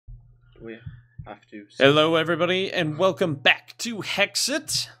We have to. Hello, everybody, and welcome back to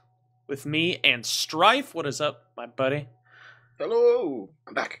Hexxit with me and Strife. What is up, my buddy? Hello,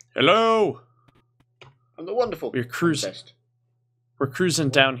 I'm back. Hello. I'm the wonderful. We're cruising. We're cruising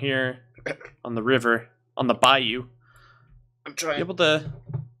down here on the river, on the bayou. I'm trying. You able to?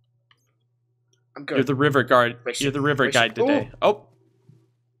 I'm good. You're the river guard. Racing. You're the river Racing. guide today. Oh.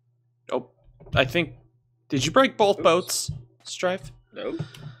 I think. Did you break both boats, Strife? No,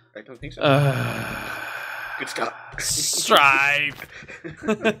 I don't think so. Good start. Strife.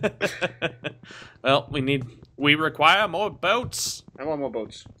 Well, we require more boats. I want more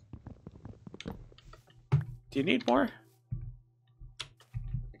boats. Do you need more?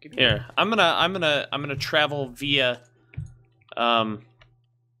 Here, I'm gonna travel via, I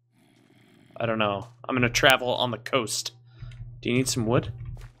don't know. I'm gonna travel on the coast. Do you need some wood?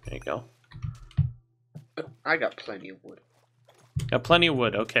 There you go. I got plenty of wood. Got plenty of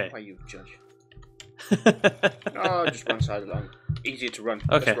wood. Okay. Why you judge? No, just one side along. Easier to run.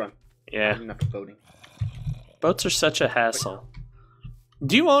 Okay. Let's run. Yeah. Enough of boating. Boats are such a hassle.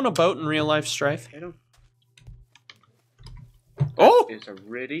 Do you own a boat in real life, Strife? I don't. Oh! It's a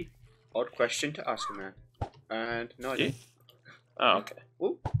really odd question to ask a man. And no idea. Oh, okay.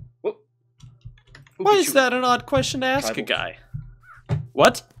 Whoop. Whoop. Why is that an odd question to ask a guy?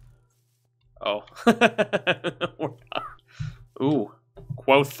 What? Oh. Ooh.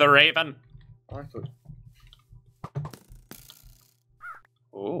 Quoth the raven. Oh, I thought.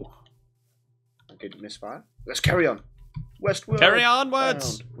 Ooh. I didn't misfire. Let's carry on. Westward. Carry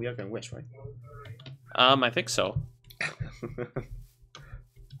onwards. We are going west, right? I think so.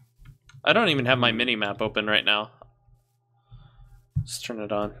 I don't even have my mini map open right now. Let's turn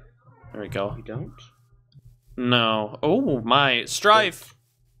it on. There we go. You don't? No. Oh my Strife.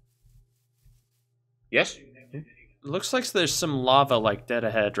 Yes. Looks like there's some lava like dead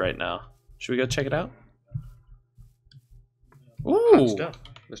ahead right now. Should we go check it out? Ooh. Stuff.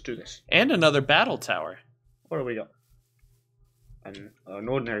 Let's do this. And another battle tower. What do we got? An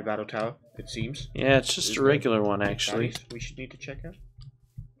ordinary battle tower, it seems. Yeah, it's just a regular one actually. We should need to check out.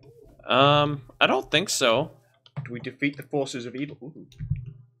 I don't think so. Do we defeat the forces of evil? Ooh.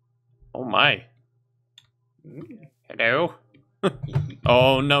 Oh my. Mm. Hello?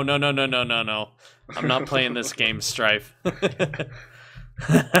 Oh, no. I'm not playing this game, Strife.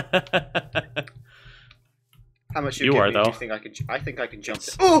 How much you are, me? though. Do you think I can? I think I can jump.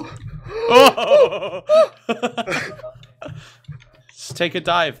 Oh! Just take a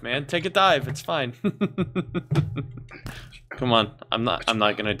dive, man. Take a dive. It's fine. Come on. I'm not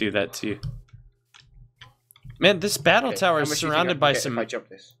gonna do that to you. Man, this battle tower is surrounded by some. If I jump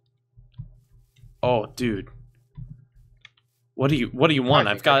this. Oh, dude. What do you want?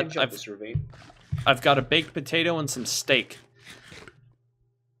 I've got a baked potato and some steak.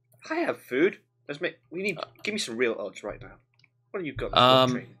 I have food. Give me some real odds right now. What have you got?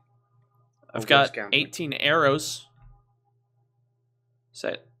 I've got 18 arrows.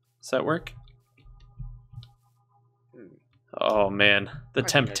 Does that work? Oh man, the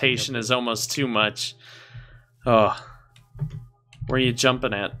temptation is almost too much. Oh, where are you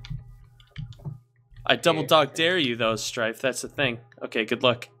jumping at? I double dog dare you though, Strife. That's the thing. Okay, good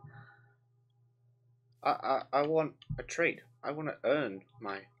luck. I want a trade. I want to earn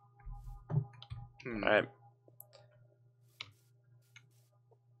my. Alright.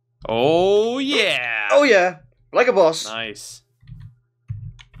 Oh yeah! Oh yeah! Like a boss. Nice.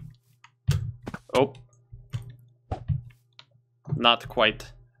 Oh. Not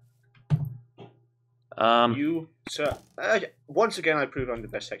quite. You, sir. Once again, I prove I'm the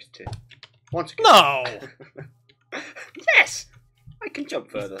best Hexxit. Once again. No! Yes! I can jump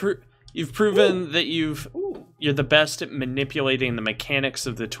further. You've proven that you're the best at manipulating the mechanics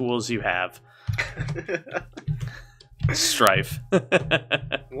of the tools you have. Strife.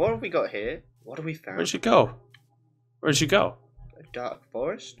 What have we got here? What have we found? Where'd you go? Where'd you go? A dark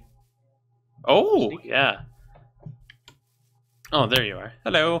forest? Oh, yeah. Oh, there you are.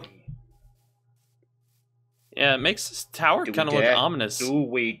 Hello. Yeah, it makes this tower kind of look ominous. Do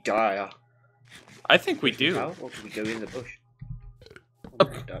we die? I think we do. Or do we go in the bush?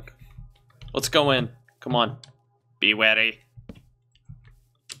 Let's go in. Come on. Be wary.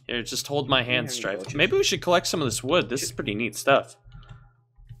 Here, just hold my hand, Strife. Maybe we should collect some of this wood. This is pretty neat stuff.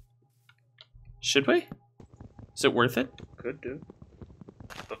 Should we? Is it worth it? Could do.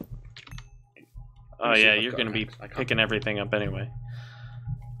 Oh yeah, you're gonna be picking everything up anyway.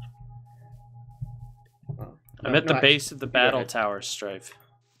 I'm at the base of the battle tower, Strife.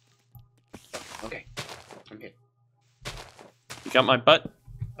 Okay, I'm here. You got my butt?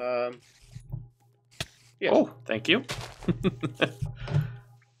 Yeah. Oh, thank you.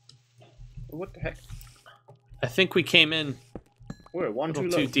 What the heck? I think we came in We're a one little too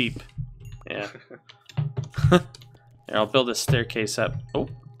too low. deep. Yeah. Here, I'll build a staircase up. Oh.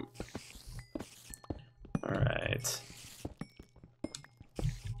 Alright.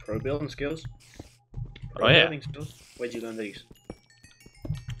 Pro building skills. Oh, yeah. Building skills. Where'd you learn these?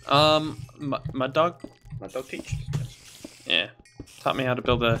 My dog? My dog teaches. Yeah. Taught me how to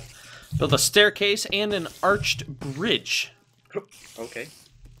build a staircase and an arched bridge. Okay.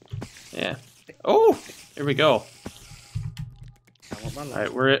 Yeah. Oh, here we go. I want my life.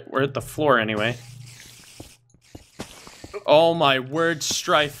 Alright, we're at the floor anyway. Oh my word,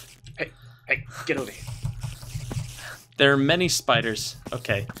 Strife. Hey, get over here. There are many spiders.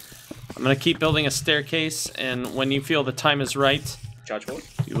 Okay. I'm gonna keep building a staircase, and when you feel the time is right, Charge forward.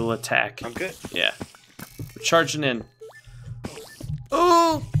 you will attack. I'm good. Yeah. We're charging in.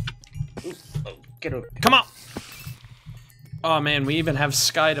 Oh! Ooh, oh, get over. Come on! Oh man, we even have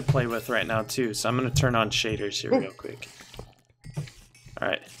sky to play with right now too, so I'm gonna turn on shaders here real quick.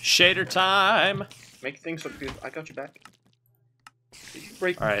 Alright, shader time! Make things look good. I got you back. Did you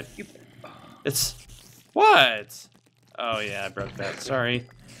break? Alright. You... It's... What? Oh yeah, I broke that. Sorry.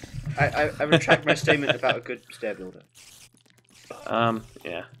 I retract my statement about a good stair builder.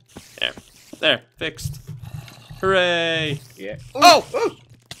 Yeah. There, fixed. Hooray! Yeah. Oh! Oh!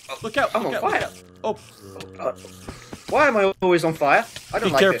 Look out! I'm look on out, look fire. out. Oh, Why am I always on fire? I don't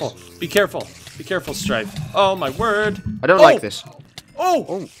be like careful. this. Be careful. Be careful, Strife. Oh my word. I don't like this.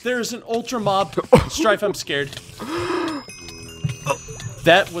 Oh! There's an ultra mob. Strife, I'm scared.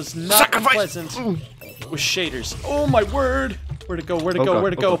 That was not pleasant with shaders. Oh my word! Where to go? Where to go? God,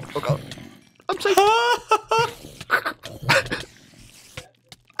 Where to go? God, oh God. I'm safe.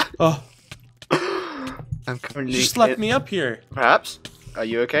 Oh, I'm currently. you just left me up here. Perhaps. Are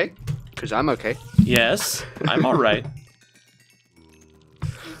you okay? Because I'm okay. Yes, I'm all right.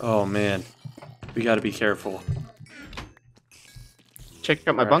 Oh man, we got to be careful. Check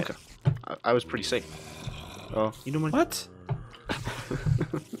out my All right. bunker. I was pretty safe. Oh, you know what? What?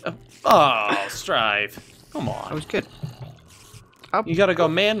 Oh, Strife. Come I on. was good. You gotta go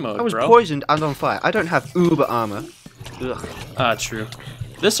man mode, I was bro. poisoned and on fire. I don't have uber armor. Ugh. True.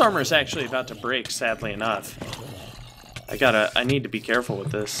 This armor is actually about to break, sadly enough. I need to be careful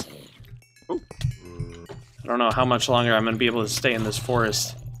with this. Ooh. I don't know how much longer I'm gonna be able to stay in this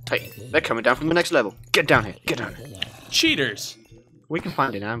forest. Hey, they're coming down from the next level. Get down here. Get down here. Cheaters! We can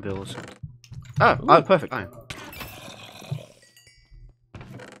find an anvils. Oh, perfect. Iron.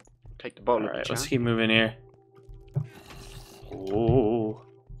 Take the bottle. Alright, let's keep moving here. Oh.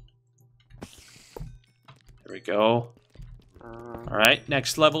 There we go. Alright,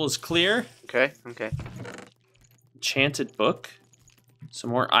 next level is clear. Okay, okay. Enchanted book. Some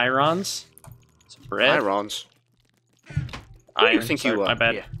more irons. Some bread. Irons. Who do you Iron, think sorry, you are? my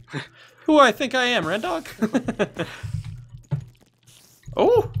bad. Yeah. Who I think I am, Rendog?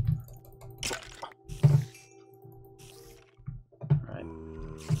 Oh! Alright.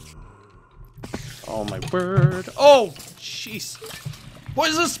 Oh my word. Oh! Jeez.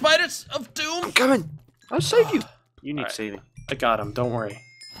 Poisonous spiders of doom! I'm coming. I'll save you. You need Alright. saving. I got him, don't worry.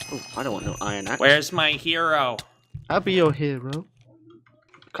 Oh, I don't want no iron axe. Where's my hero? I'll be your hero.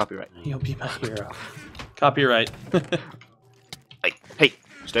 Copyright. You'll be my hero. Copyright. Hey,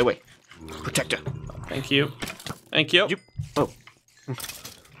 stay away. Protector. Thank you. Thank you. Oh.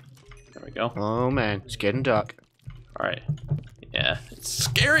 There we go. Oh man, it's getting dark. Alright. Yeah, it's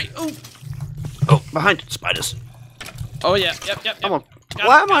scary. Oh! Oh, behind spiders. Oh yeah, yep. I'm on. Got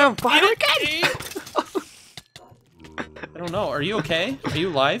Why it, am I on Eat fire it, again? eat it. I don't know. Are you okay? Are you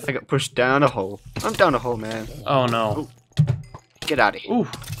alive? I got pushed down a hole. I'm down a hole, man. Oh no. Get out of here. Ooh.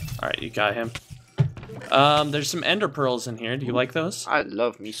 Alright, you got him. There's some ender pearls in here. Do you like those? I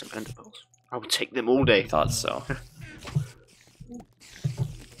love me some ender pearls. I would take them all day. Thought so.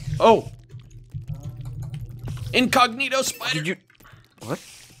 Oh! Incognito spider! Did you? What?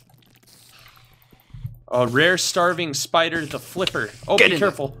 A rare starving spider, the flipper. Oh, Get be in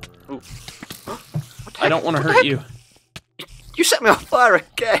careful. Ooh. What the I don't heck? want to What the hurt heck? you. You set me on fire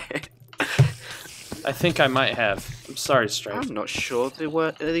again. I think I might have. I'm sorry, Strife. I'm not sure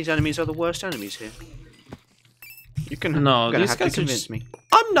these enemies are the worst enemies here. You can. No, you're gonna these have guys to are convince just... me.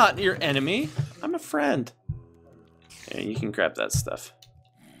 I'm not your enemy. I'm a friend. Yeah, you can grab that stuff.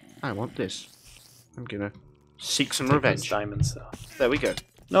 I want this. I'm gonna seek some Take those revenge. diamonds, though. There we go.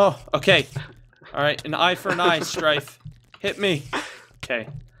 No, okay. Alright, an eye for an eye, Strife. Hit me. Okay.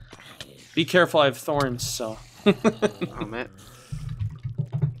 Be careful, I have thorns, so. Oh man,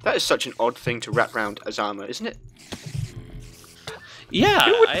 that is such an odd thing to wrap round as armor, isn't it? Yeah,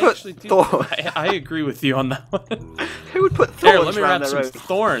 Who would I put actually do. thorns? I agree with you on that one. Who Who would put Here, thorns let me around wrap their some own?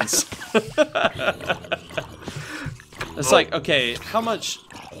 thorns. It's like, okay, how much...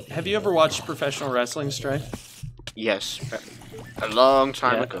 Have you ever watched professional wrestling, Strife? Yes. A long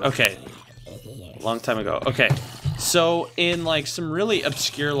time ago. Okay. A long time ago. Okay. So, in, like, some really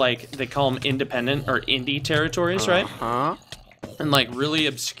obscure, like, they call them independent or indie territories, right? Huh? And, like, really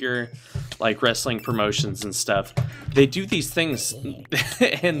obscure, like, wrestling promotions and stuff. They do these things,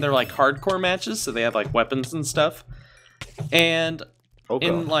 and they're, like, hardcore matches, so they have, like, weapons and stuff. And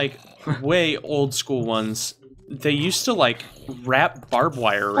in, like, way old school ones, they used to, like, wrap barbed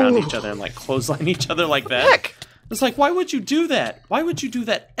wire around each other and, like, clothesline each other like that. Heck! It's like, why would you do that? Why would you do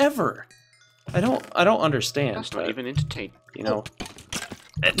that ever? I don't understand. That's not even entertaining. You know.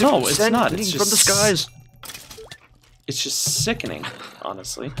 No, it's not. It's from just the skies. It's just sickening,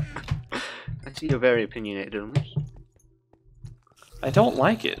 honestly. I see you're very opinionated on this. I don't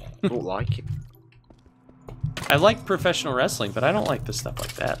like it. Don't like it. I like professional wrestling, but I don't like the stuff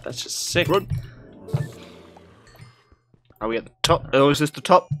like that. That's just sick. Run. Are we at the top? Oh, is this the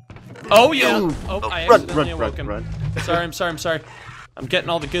top? Oh yeah. Ooh. Oh, I Run, accidentally run, awoke him. run. Sorry, I'm sorry. I'm getting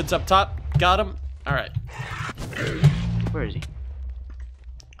all the goods up top. Got him. All right. Where is he?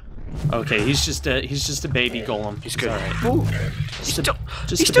 Okay, he's just a baby golem. He's good. All right. Ooh. Just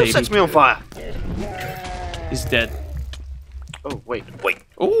He a still baby. sets me on fire. He's dead. Oh, wait.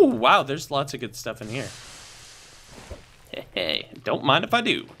 Oh wow, there's lots of good stuff in here. Hey, don't mind if I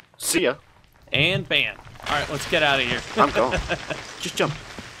do. See ya. And bam. All right, let's get out of here. I'm gone. Just jump.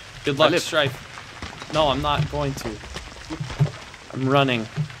 Good luck, live. Strife. No, I'm not going to. I'm running.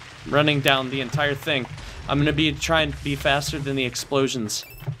 Running down the entire thing. I'm gonna be trying to be faster than the explosions.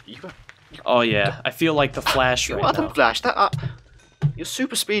 Oh yeah, I feel like the Flash right What now. the Flash? That you're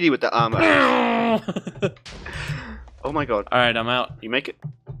super speedy with that armor. Oh my god. All right, I'm out. You make it?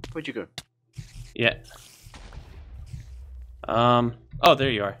 Where'd you go? Yeah. Oh, there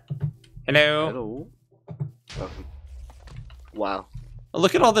you are. Hello. Hello. Welcome. Wow. Oh,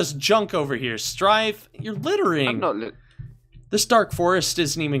 look at all this junk over here, Strife. You're littering. I'm not lit. This dark forest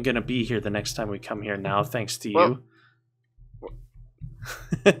isn't even gonna be here the next time we come here now, thanks to you.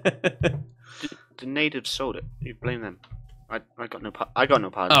 The natives sold it. You blame them. I got no part. I got no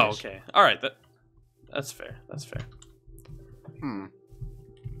part. Oh, in this. okay. All right. That's fair. That's fair. Man,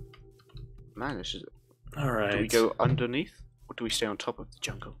 this is. All right. Do we go underneath, or do we stay on top of the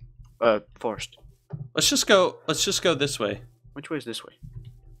jungle? Forest. Let's just go this way. Which way is this way?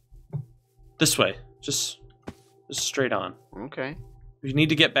 This way. Just straight on. Okay. We need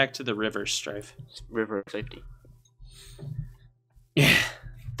to get back to the river, Strife. It's river of safety. Yeah.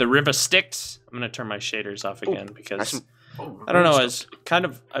 The river Styx. I'm gonna turn my shaders off again because Oh, I don't know. I was kind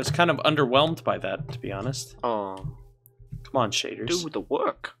of underwhelmed by that, to be honest. Oh, Come on, shaders. do the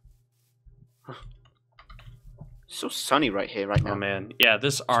work. So sunny right here, right now. Oh man, yeah.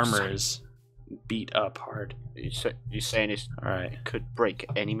 This armor is beat up hard. You're saying it All right. could break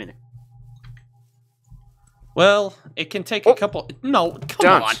any minute. Well, it can take a couple. No,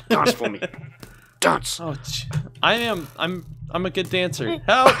 come on. Dance for me. Dance. Oh, I'm a good dancer.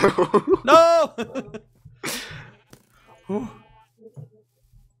 Help! No!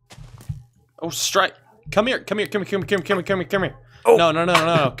 Oh, strike! Come here! Oh.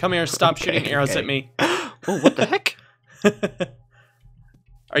 No! Come here! Stop shooting arrows at me. Oh, what the heck?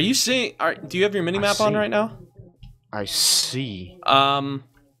 Are you seeing? Do you have your minimap on right now? I see.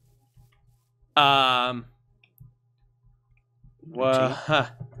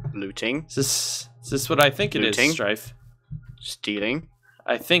 Looting. Is this what I think it is, Looting. Strife? Stealing.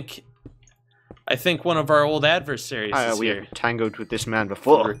 I think one of our old adversaries is We here. have tangoed with this man If you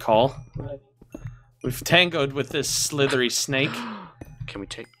before. recall, we've tangoed with this slithery snake. Can we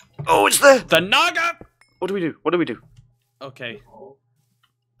take? Oh, it's there. The Naga. What do we do? What do we do? Okay.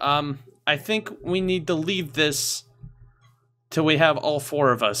 I think we need to leave this till we have all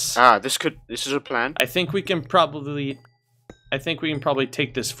four of us. This is a plan. I think we can probably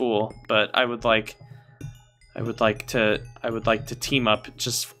take this fool, but I would like to team up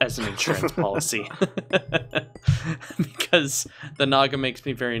just as an insurance policy. Because the Naga makes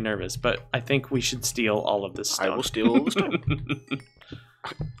me very nervous, but I think we should steal all of this stone. I will steal all the stone.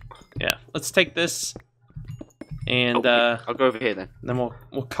 Yeah, let's take this, and I'll go over here then. then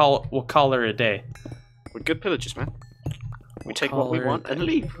we'll call her a day. We're good pillagers, man. We We'll take call what we her want a and day.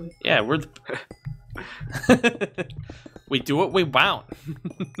 leave. Yeah, we're we do what we want.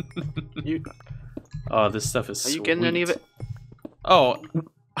 Oh, this stuff is. Are you getting any of sweet. it? Oh,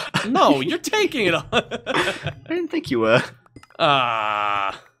 no, you're taking it all. I didn't think you were.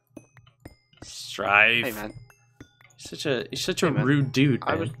 Strife. Hey, man. You're such a Hey, man. rude dude,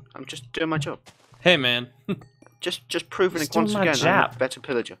 man. I'm just doing my job. Hey, man. Just proving He's it once doing my again. I'm jab. a better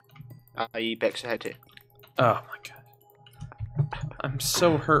pillager. I.e. Hexxit. Oh my god. I'm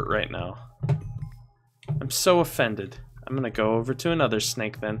so hurt right now. I'm so offended. I'm gonna go over to another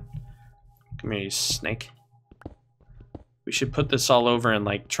snake then. Come here, you snake. We should put this all over and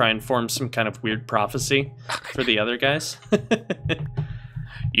like try and form some kind of weird prophecy for the other guys.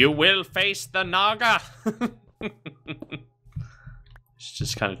 You will face the Naga!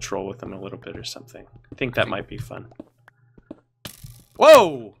 Just kind of troll with them a little bit or something. I think that might be fun.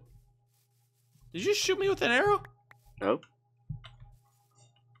 Whoa! Did you shoot me with an arrow? Nope.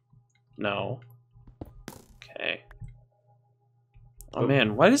 No. Okay. Oh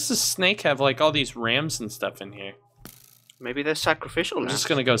man, why does the snake have like all these rams and stuff in here? Maybe they're sacrificial I'm now. just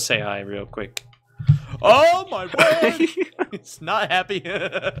gonna go say hi real quick. Oh my word! It's not happy.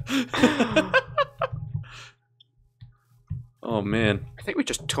 Oh man. I think we're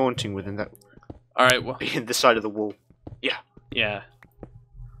just taunting within that. Alright, well. Being the side of the wall. Yeah. Yeah.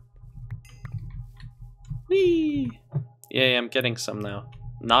 Whee! Yeah, I'm getting some now.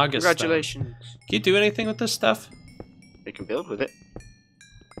 Naga stone. Congratulations. Can you do anything with this stuff? You can build with it.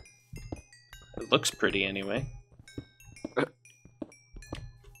 It looks pretty anyway.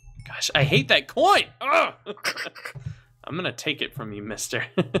 Gosh, I hate that coin! Ugh! I'm gonna take it from you, mister.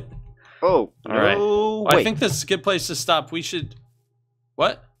 Oh, All right. no, I wait. think this is a good place to stop. We should...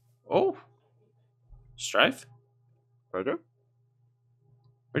 What? Oh. Strife? Baergo?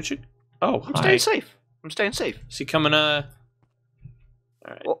 Where'd you... Oh, I'm hi. staying safe. I'm staying safe. Is he coming, Alright,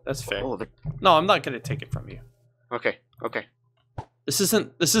 that's fair. Oh, No, I'm not gonna take it from you. okay, okay. This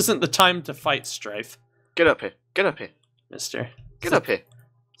isn't the time to fight, Strife, Get up here. Get up here. mister. Get up here.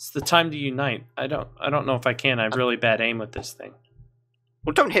 It's the time to unite. I don't know if I can. I have really bad aim with this thing.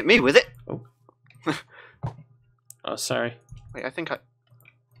 Well, don't hit me with it. Oh, sorry. Wait, I think I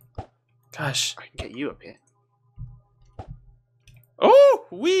Gosh. can get you up here. Oh,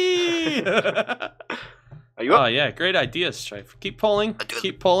 wee! Are you up? Oh yeah, great idea, Strife. Keep pulling.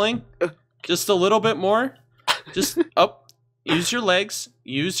 Keep pulling. Just a little bit more. Just up. Use your legs.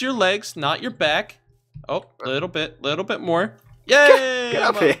 Use your legs, not your back. Oh, little bit more. Yay! Get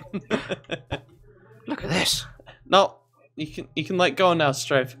up I'm here. Look at this. No, you can let go now,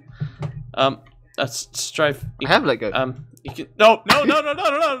 Strife. That's Strife. I have let go. You can no,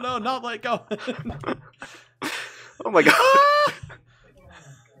 not let go. Oh my god.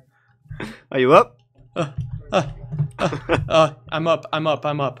 Are you up? I'm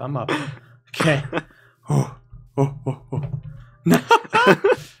up. Okay. Oh. No.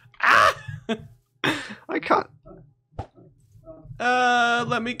 Ah! I can't.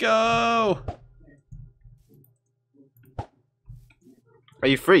 Let me go. Are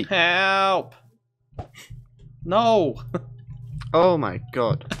you free? Help. No. Oh my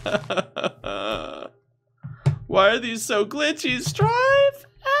god. Why are these so glitchy, Strife?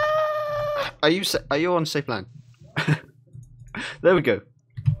 Ah! Are you on safe land? There we go.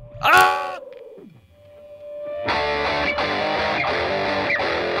 Ah!